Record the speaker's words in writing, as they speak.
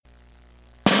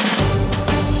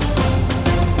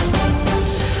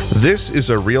This is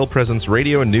a Real Presence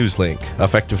Radio News Link.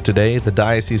 Effective today, the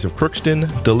Diocese of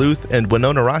Crookston, Duluth, and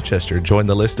Winona-Rochester join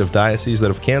the list of dioceses that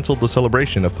have canceled the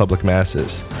celebration of public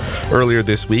masses. Earlier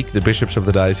this week, the bishops of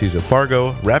the Diocese of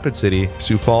Fargo, Rapid City,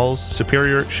 Sioux Falls,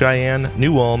 Superior, Cheyenne,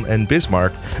 New Ulm, and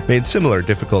Bismarck made similar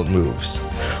difficult moves.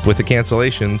 With the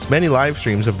cancellations, many live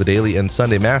streams of the daily and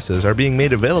Sunday masses are being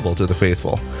made available to the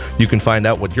faithful. You can find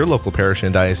out what your local parish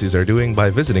and diocese are doing by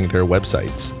visiting their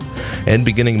websites. And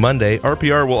beginning Monday,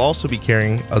 RPR will also be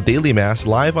carrying a daily mass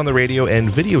live on the radio and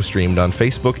video streamed on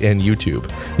Facebook and YouTube.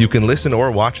 You can listen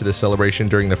or watch this celebration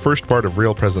during the first part of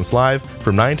Real Presence Live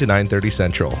from 9 to 9:30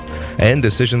 Central. And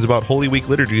decisions about Holy Week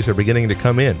liturgies are beginning to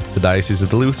come in. The Diocese of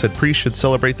Duluth said priests should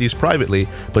celebrate these privately,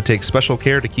 but take special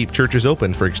care to keep churches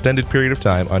open for extended period of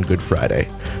time on Good Friday.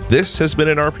 This has been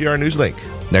an RPR News Link.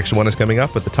 Next one is coming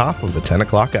up at the top of the 10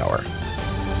 o'clock hour.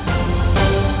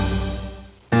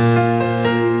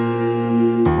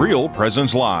 Real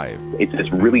Presence Live. It's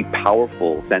this really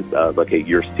powerful sense of, okay,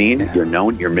 you're seen, you're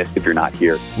known, you're missed if you're not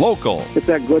here. Local. It's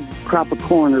that good crop of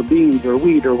corn or beans or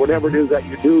wheat or whatever it is that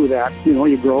you do that,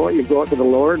 you grow it to the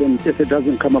Lord, and if it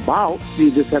doesn't come about,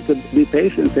 you just have to be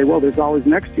patient and say, well, there's always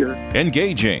next year.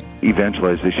 Engaging.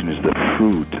 Evangelization is the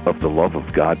fruit of the love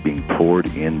of God being poured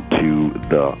into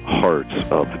the hearts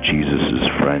of Jesus'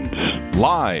 friends.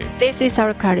 Live. This is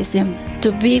our charism,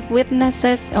 to be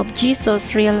witnesses of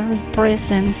Jesus' real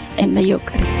presence in the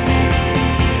Eucharist.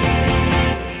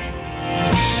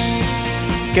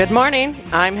 Good morning.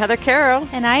 I'm Heather Carroll.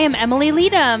 And I am Emily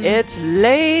Leadham. It's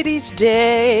Ladies'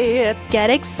 Day. Get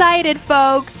excited,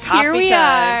 folks. Here we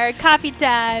are. Coffee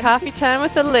time. Coffee time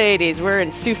with the ladies. We're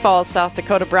in Sioux Falls, South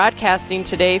Dakota, broadcasting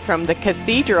today from the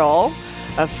Cathedral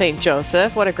of St.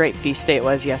 Joseph. What a great feast day it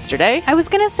was yesterday. I was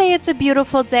going to say it's a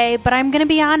beautiful day, but I'm going to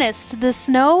be honest. The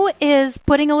snow is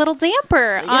putting a little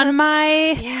damper on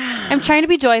my... Yeah. I'm trying to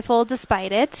be joyful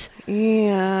despite it.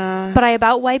 Yeah. But I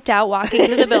about wiped out walking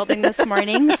through the building this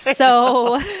morning,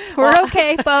 so we're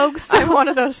okay, folks. I'm one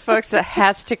of those folks that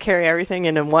has to carry everything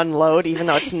in one load, even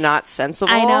though it's not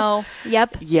sensible. I know.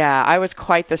 Yep. Yeah, I was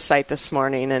quite the sight this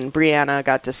morning, and Brianna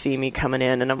got to see me coming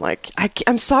in, and I'm like,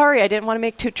 I'm sorry, I didn't want to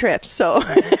make 2 trips, so...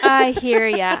 I hear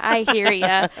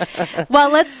ya.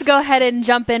 Well, let's go ahead and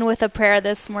jump in with a prayer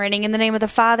this morning. In the name of the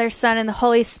Father, Son, and the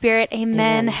Holy Spirit,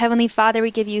 amen. Heavenly Father,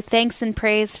 we give you thanks and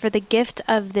praise for the gift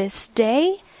of this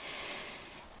day.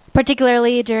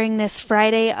 Particularly during this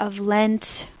Friday of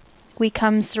Lent, we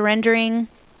come surrendering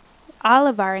all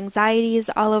of our anxieties,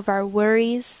 all of our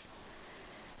worries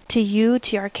to you,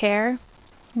 to your care.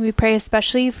 We pray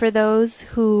especially for those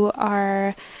who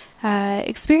are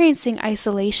experiencing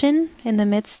isolation in the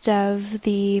midst of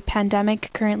the pandemic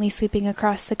currently sweeping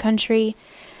across the country.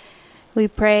 We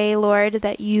pray, Lord,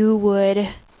 that you would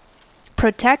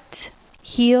protect,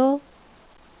 heal,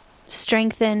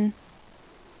 strengthen,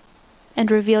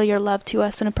 and reveal your love to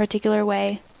us in a particular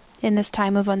way in this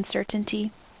time of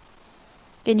uncertainty.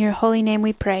 In your holy name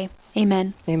we pray.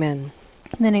 Amen. Amen.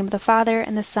 In the name of the Father,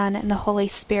 and the Son, and the Holy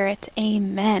Spirit.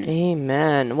 Amen.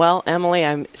 Amen. Well, Emily,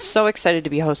 I'm so excited to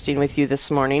be hosting with you this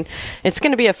morning. It's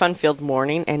going to be a fun-filled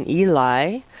morning, and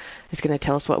Eli is going to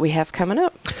tell us what we have coming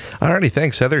up. Alrighty,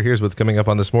 thanks, Heather. Here's what's coming up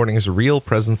on this morning's Real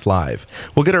Presence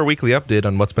Live. We'll get our weekly update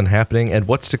on what's been happening and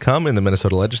what's to come in the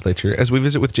Minnesota legislature as we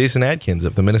visit with Jason Adkins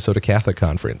of the Minnesota Catholic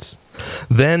Conference.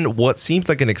 Then, what seemed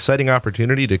like an exciting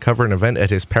opportunity to cover an event at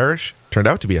his parish turned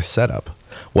out to be a setup.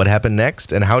 What happened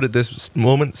next, and how did this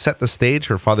moment set the stage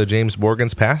for Father James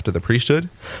Morgan's path to the priesthood?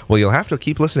 Well, you'll have to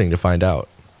keep listening to find out.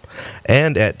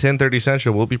 And at 10:30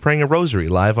 Central, we'll be praying a rosary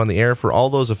live on the air for all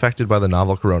those affected by the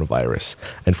novel coronavirus,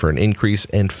 and for an increase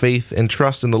in faith and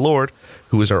trust in the Lord,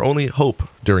 who is our only hope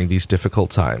during these difficult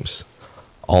times.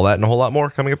 All that and a whole lot more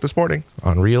coming up this morning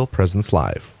on Real Presence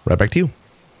Live. Right back to you.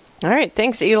 All right.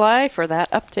 Thanks, Eli, for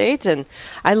that update. And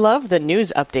I love the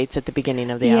news updates at the beginning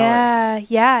of the hours.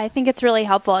 Yeah. I think it's really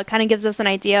helpful. It kind of gives us an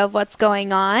idea of what's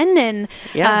going on. And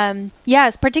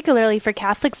it's particularly for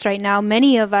Catholics right now.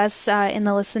 Many of us in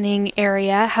the listening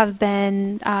area have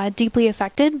been deeply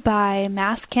affected by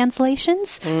mass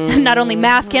cancellations. Mm-hmm. Not only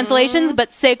mass cancellations,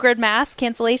 but sacred mass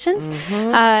cancellations,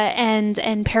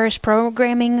 and parish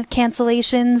programming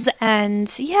cancellations. And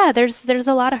there's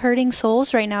a lot of hurting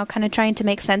souls right now kind of trying to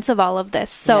make sense of all of this.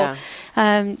 So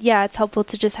it's helpful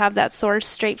to just have that source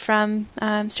straight from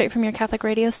your Catholic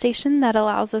radio station that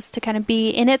allows us to kind of be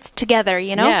in it together,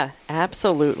 Yeah,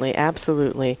 absolutely.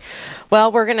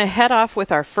 Well, we're going to head off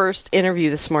with our first interview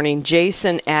this morning.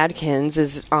 Jason Adkins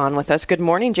is on with us. Good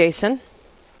morning, Jason.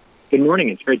 Good morning.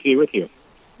 It's great to be with you.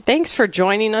 Thanks for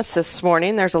joining us this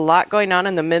morning. There's a lot going on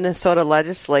in the Minnesota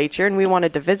legislature, and we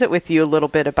wanted to visit with you a little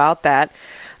bit about that.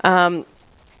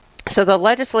 So the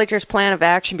legislature's plan of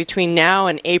action between now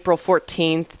and April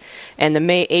 14th and the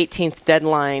May 18th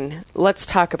deadline, let's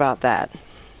talk about that.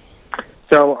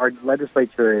 So our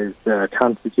legislature is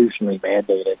constitutionally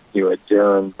mandated to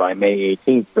adjourn by May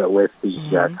 18th, but with the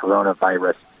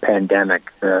coronavirus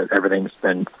pandemic, everything's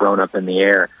been thrown up in the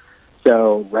air.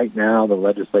 So right now the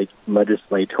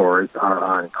legislators are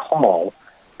on call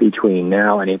between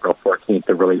now and April 14th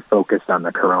to really focus on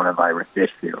the coronavirus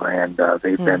issue. And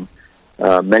they've been,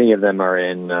 many of them are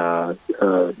in at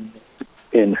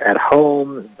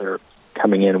home. They're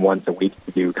coming in once a week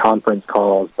to do conference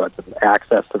calls, but the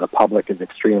access to the public is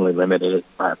extremely limited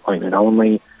by appointment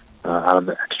only. Out of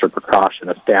the extra precaution,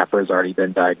 a staffer has already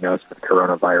been diagnosed with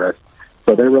coronavirus.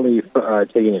 So they're really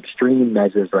taking extreme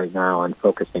measures right now and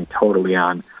focusing totally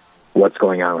on what's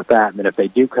going on with that. And then if they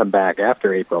do come back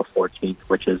after April 14th,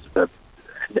 which is the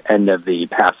end of the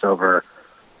Passover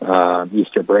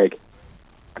Easter break,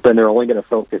 then they're only going to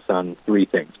focus on three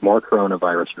things: more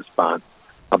coronavirus response,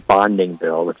 a bonding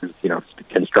bill, which is,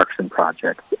 construction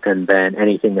projects, and then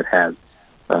anything that has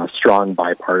strong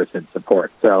bipartisan support.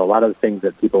 So a lot of the things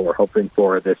that people were hoping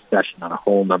for this session on a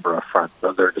whole number of fronts,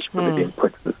 those are just really being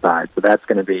put to the side. So that's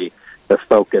going to be the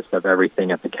focus of everything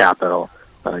at the Capitol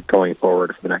going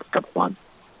forward for the next couple months.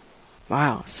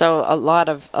 Wow. So a lot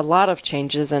of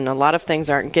changes, and a lot of things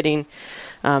aren't getting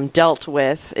dealt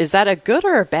with. Is that a good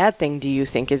or a bad thing, do you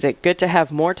think? Is it good to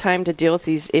have more time to deal with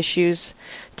these issues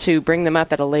to bring them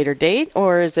up at a later date,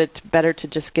 or is it better to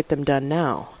just get them done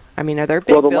now? I mean, are there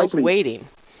big bills waiting?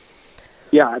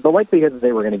 Yeah, the likelihood that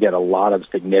they were going to get a lot of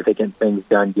significant things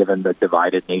done, given the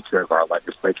divided nature of our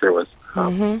legislature, was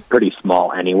pretty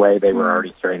small anyway. They were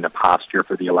already starting to posture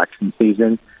for the election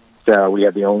season. So we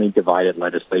have the only divided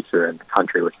legislature in the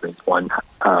country, which means one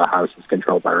house is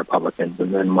controlled by Republicans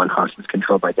and then one house is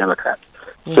controlled by Democrats.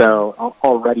 So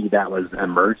already that was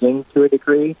emerging to a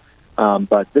degree,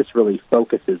 but this really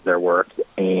focuses their work.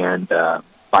 And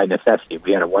by necessity,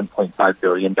 we had a $1.5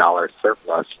 billion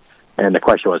surplus. And the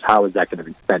question was, how is that going to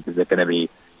be spent? Is it going to be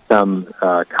some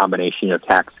combination of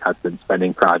tax cuts and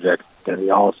spending projects? It's going to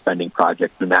be all spending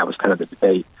projects, and that was kind of the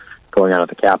debate going on at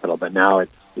the Capitol. But now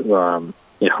it's,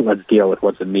 let's deal with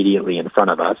what's immediately in front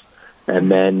of us,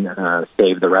 and then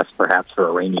save the rest perhaps for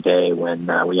a rainy day when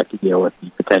we have to deal with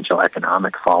the potential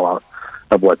economic fallout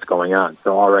of what's going on.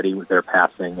 So already they're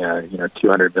passing,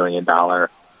 $200 billion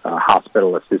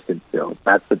hospital assistance bill.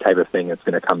 That's the type of thing that's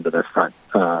going to come to the front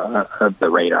of the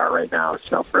radar right now,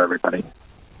 so for everybody.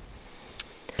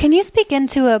 Can you speak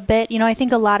into a bit, I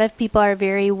think a lot of people are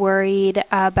very worried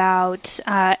about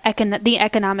the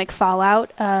economic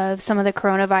fallout of some of the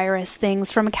coronavirus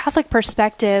things. From a Catholic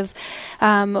perspective,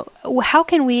 how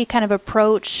can we kind of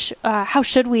how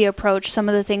should we approach some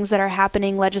of the things that are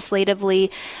happening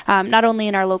legislatively, not only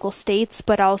in our local states,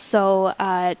 but also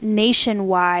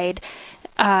nationwide?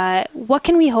 What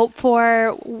can we hope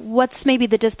for? What's maybe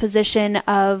the disposition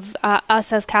of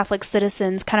us as Catholic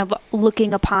citizens kind of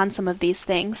looking upon some of these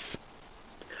things?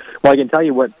 Well, I can tell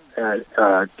you what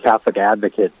Catholic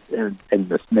advocates in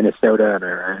Minnesota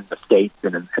and the states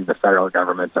and the federal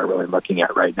governments are really looking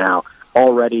at right now.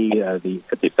 Already at the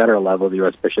federal level, the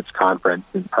U.S. Bishops' Conference,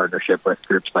 in partnership with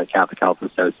groups like Catholic Health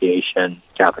Association,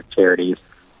 Catholic Charities,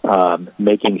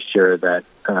 making sure that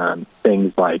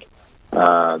things like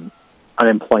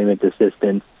unemployment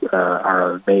assistance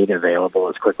are made available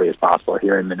as quickly as possible.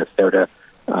 Here in Minnesota,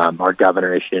 our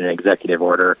governor issued an executive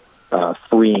order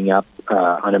freeing up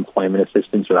unemployment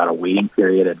assistance without a waiting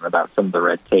period and without some of the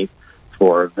red tape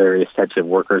for various types of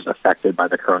workers affected by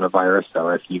the coronavirus. So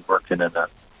if you worked in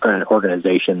an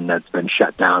organization that's been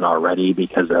shut down already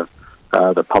because of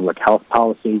the public health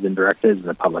policies and directives and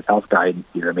the public health guidance,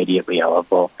 you're immediately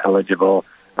eligible.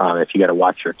 If you got to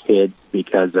watch your kids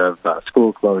because of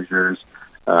school closures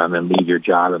and leave your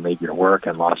job and leave your work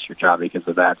and lost your job because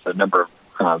of that. So a number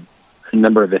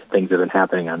of things have been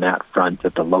happening on that front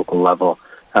at the local level.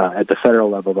 At the federal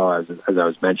level, though, as I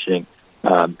was mentioning,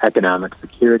 economic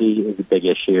security is a big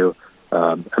issue.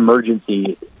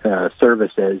 Emergency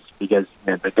services, because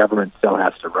the government still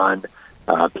has to run.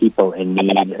 People in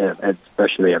need,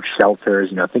 especially of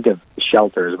shelters. Think of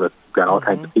shelters with all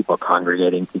kinds of people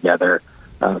congregating together.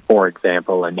 For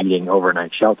example, and needing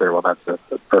overnight shelter, well, that's the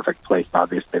perfect place,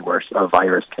 obviously, where a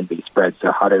virus can be spread.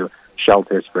 So how do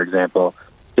shelters, for example,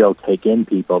 still take in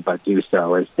people, but do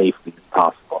so as safely as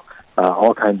possible?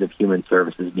 All kinds of human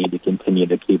services need to continue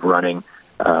to keep running,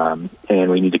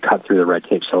 and we need to cut through the red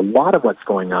tape. So a lot of what's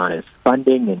going on is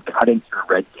funding and cutting through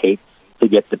red tape to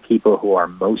get the people who are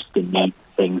most in need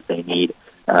things they need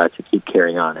to keep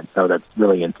carrying on. And so that's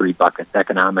really in three buckets: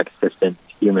 economic assistance,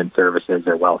 human services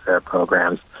or welfare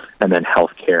programs, and then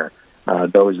health care.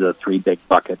 Those are the three big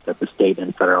buckets at the state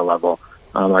and federal level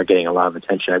are getting a lot of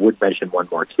attention. I would mention one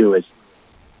more, too, is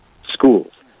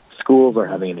schools. Schools are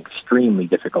having an extremely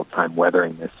difficult time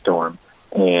weathering this storm.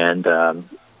 And,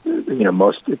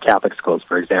 most Catholic schools,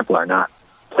 for example, are not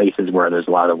places where there's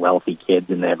a lot of wealthy kids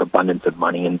and they have abundance of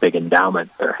money and big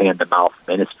endowments. They're hand-to-mouth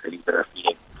ministries that are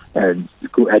feeding and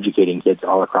educating kids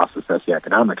all across the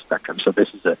socioeconomic spectrum. So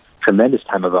this is a tremendous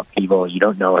time of upheaval. You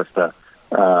don't know if you're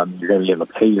going to be able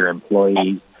to pay your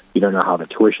employees. You don't know how the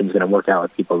tuition is going to work out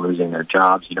with people losing their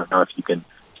jobs. You don't know if you can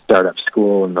start up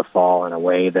school in the fall in a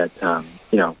way that,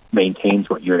 maintains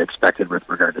what you had expected with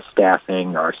regard to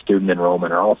staffing or student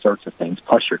enrollment or all sorts of things.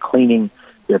 Plus you're cleaning,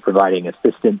 you're providing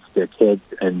assistance to kids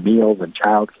and meals and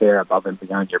childcare above and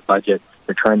beyond your budget.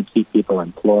 You're trying to keep people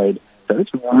employed. So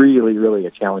it's really, really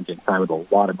a challenging time with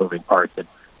a lot of moving parts. And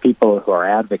people who are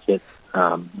advocates,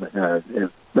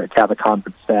 Catholic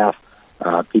conference staff,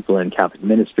 people in Catholic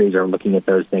ministries are looking at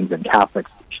those things, and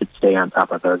Catholics should stay on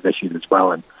top of those issues as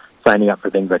well. And signing up for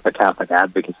things like the Catholic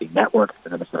Advocacy Network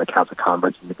and the Catholic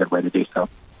Conference is a good way to do so.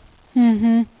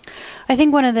 Mm-hmm. I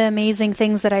think one of the amazing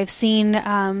things that I've seen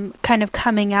kind of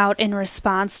coming out in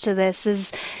response to this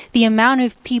is the amount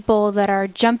of people that are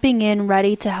jumping in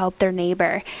ready to help their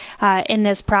neighbor in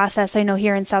this process. I know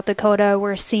here in South Dakota,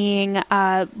 we're seeing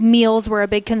meals were a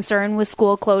big concern with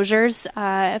school closures.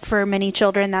 For many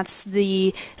children, that's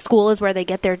the school is where they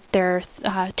get their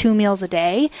 2 meals a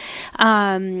day.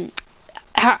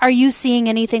 Are you seeing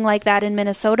anything like that in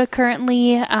Minnesota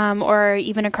currently, or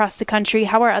even across the country?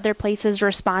 How are other places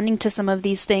responding to some of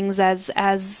these things as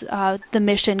the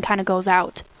mission kind of goes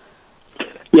out?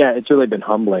 Yeah, it's really been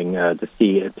humbling to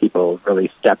see people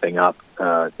really stepping up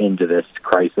into this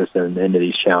crisis and into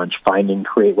these challenges,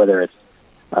 whether it's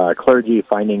clergy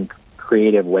finding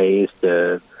creative ways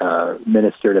to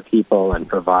minister to people and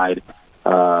provide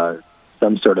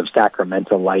some sort of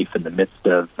sacramental life in the midst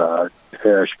of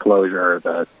parish closure,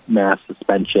 the mass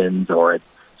suspensions, or it's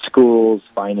schools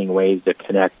finding ways to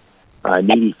connect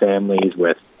needy families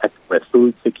with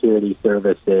food security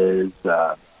services.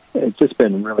 It's just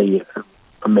been really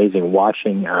amazing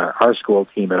watching our school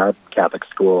team at our Catholic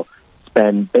school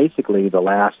spend basically the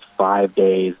last 5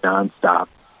 days nonstop,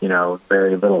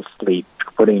 very little sleep,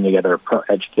 putting together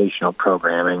educational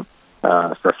programming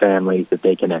for families that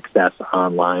they can access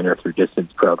online or through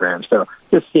distance programs. So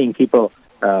just seeing people,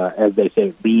 as they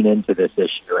say, lean into this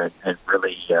issue and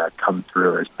really come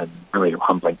through has been really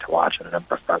humbling to watch on a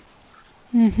number of fronts.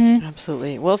 Mm-hmm.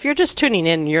 Absolutely. Well, if you're just tuning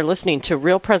in, you're listening to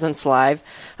Real Presence Live.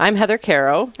 I'm Heather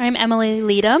Caro. I'm Emily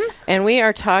Leadham. And we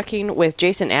are talking with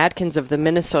Jason Adkins of the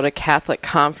Minnesota Catholic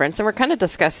Conference. And we're kind of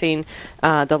discussing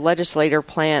the legislature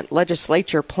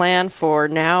plan for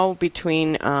now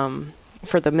between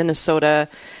for the Minnesota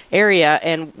area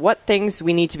and what things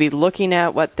we need to be looking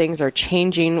at, what things are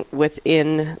changing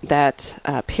within that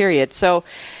period. So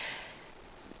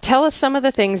tell us some of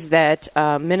the things that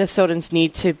Minnesotans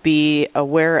need to be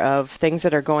aware of, things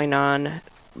that are going on,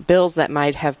 bills that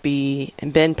might have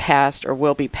been passed or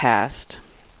will be passed.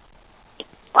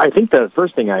 I think the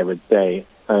first thing I would say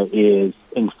is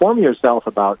inform yourself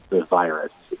about the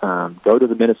virus. Go to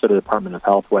the Minnesota Department of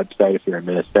Health website if you're in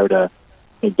Minnesota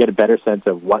and get a better sense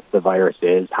of what the virus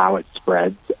is, how it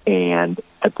spreads, and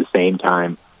at the same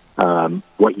time,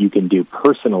 what you can do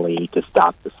personally to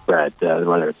stop the spread,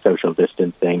 whether it's social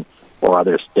distancing or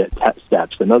other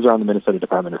steps. And those are on the Minnesota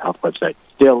Department of Health website.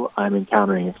 Still, I'm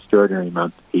encountering extraordinary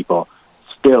amounts of people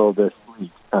still this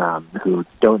week who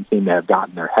don't seem to have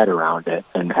gotten their head around it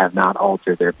and have not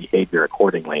altered their behavior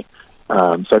accordingly.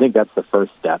 So I think that's the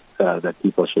first step that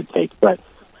people should take. But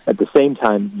at the same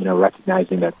time,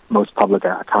 recognizing that most public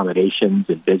accommodations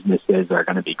and businesses are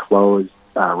going to be closed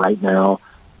right now.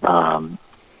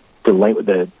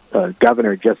 The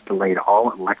governor just delayed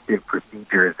all elective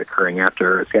procedures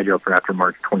scheduled for after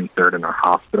March 23rd in our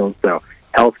hospitals. So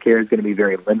healthcare is going to be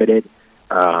very limited.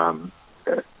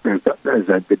 There's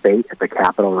a debate at the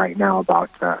Capitol right now about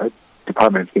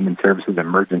Department of Human Services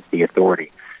Emergency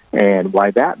Authority. And why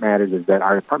that matters is that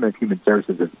our Department of Human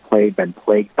Services has been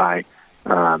plagued by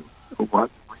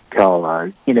what we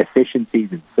call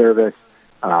inefficiencies in service,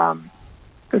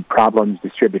 problems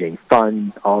distributing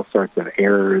funds, all sorts of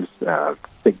errors,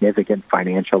 significant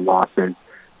financial losses.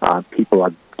 People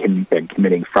have been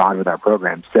committing fraud with our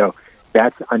programs. So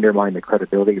that's undermined the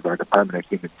credibility of our Department of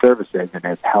Human Services and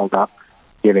has held up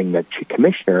giving the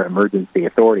commissioner emergency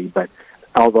authority. But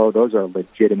although those are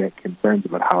legitimate concerns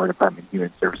about how our Department of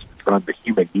Human Services runs, the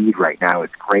human need right now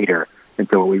is greater. And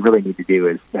so what we really need to do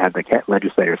is have the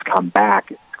legislators come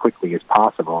back as quickly as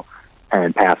possible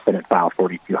and pass Senate File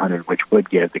 4200, which would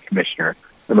give the commissioner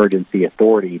emergency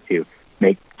authority to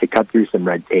cut through some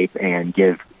red tape and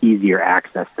give easier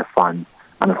access to funds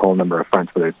on a whole number of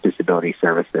fronts, whether it's disability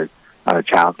services,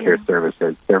 child care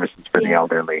services for the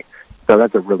elderly. So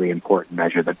that's a really important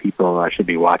measure that people should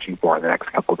be watching for in the next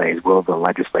couple of days. Will the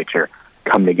legislature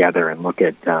come together and look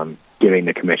at giving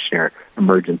the commissioner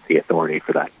emergency authority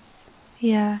for that?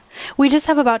 Yeah. We just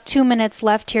have about 2 minutes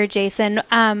left here, Jason.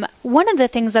 One of the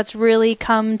things that's really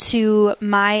come to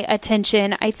my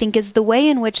attention, I think, is the way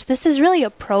in which this is really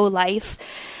a pro-life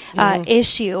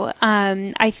issue.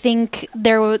 I think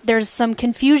there's some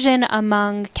confusion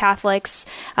among Catholics,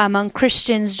 among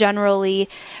Christians generally,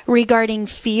 regarding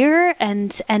fear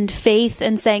and faith,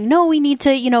 and saying, no, we need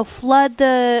to flood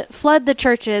the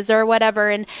churches or whatever.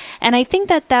 And I think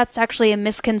that's actually a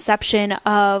misconception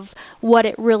of what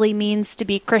it really means to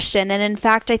be Christian. And in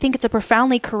fact, I think it's a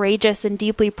profoundly courageous and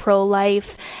deeply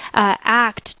pro-life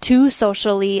act to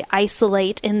socially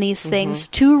isolate in these things,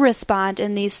 to respond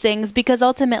in these things, because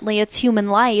ultimately it's human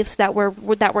life that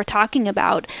we're talking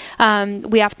about.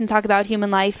 We often talk about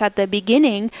human life at the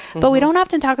beginning, but we don't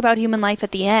often talk about human life at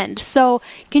the end. So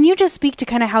can you just speak to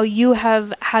kind of how you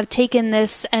have taken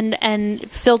this and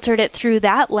filtered it through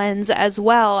that lens, as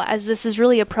well as this is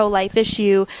really a pro-life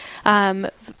issue?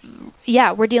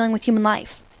 We're dealing with human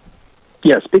life.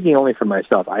 Yeah, speaking only for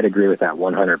myself, I'd agree with that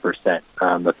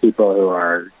 100%. The people who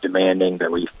are demanding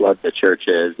that we flood the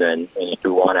churches and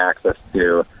who want access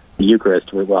to the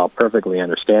Eucharist, well, perfectly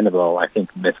understandable, I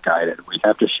think misguided. We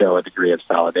have to show a degree of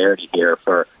solidarity here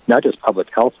for not just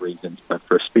public health reasons, but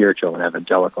for spiritual and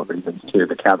evangelical reasons too.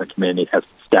 The Catholic community has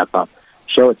to step up,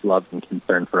 show its love and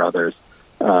concern for others,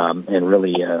 and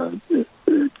really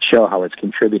show how it's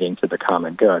contributing to the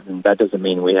common good. And that doesn't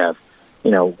mean we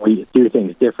do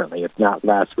things differently. It's not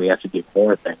less. We have to do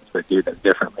more things, but do them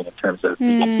differently in terms of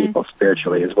feeding people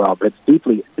spiritually as well. But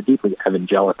it's a deeply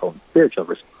evangelical and spiritual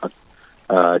response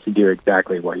to do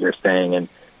exactly what you're saying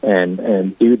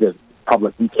and do the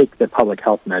public, take the public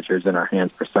health measures in our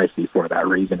hands precisely for that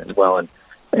reason as well,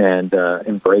 and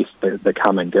embrace the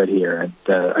common good here. And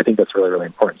I think that's really, really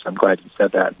important. So I'm glad you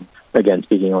said that. And again,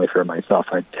 speaking only for myself,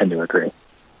 I tend to agree.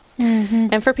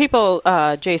 And for people,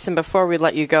 Jason, before we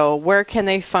let you go, where can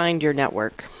they find your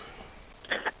network?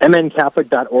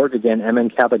 mncatholic.org. Again,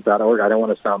 mncatholic.org. I don't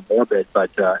want to sound morbid,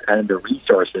 but under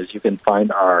resources, you can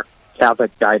find our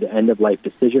Catholic Guide to End-of-Life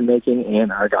Decision-Making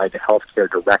and our Guide to Healthcare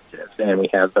Directives. And we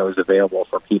have those available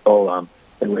for people.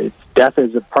 Death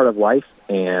is a part of life,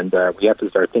 and we have to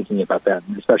start thinking about that,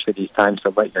 especially these times.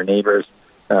 So let your neighbors,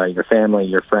 your family,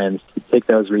 your friends, take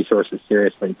those resources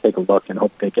seriously, take a look, and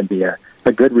hope they can be a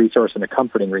good resource and a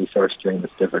comforting resource during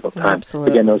this difficult time.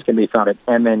 Absolutely. Again, those can be found at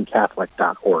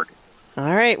mncatholic.org.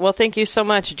 All right. Well, thank you so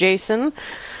much, Jason.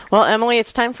 Well, Emily,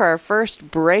 it's time for our first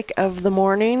break of the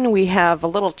morning. We have a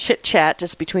little chit-chat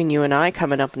just between you and I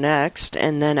coming up next.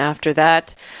 And then after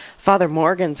that, Father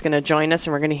Morgan's going to join us,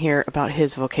 and we're going to hear about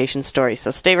his vocation story.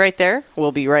 So stay right there.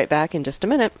 We'll be right back in just a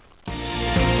minute.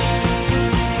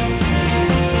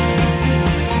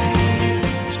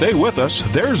 Stay with us.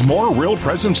 There's more Real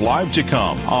Presence Live to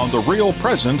come on the Real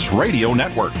Presence Radio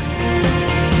Network.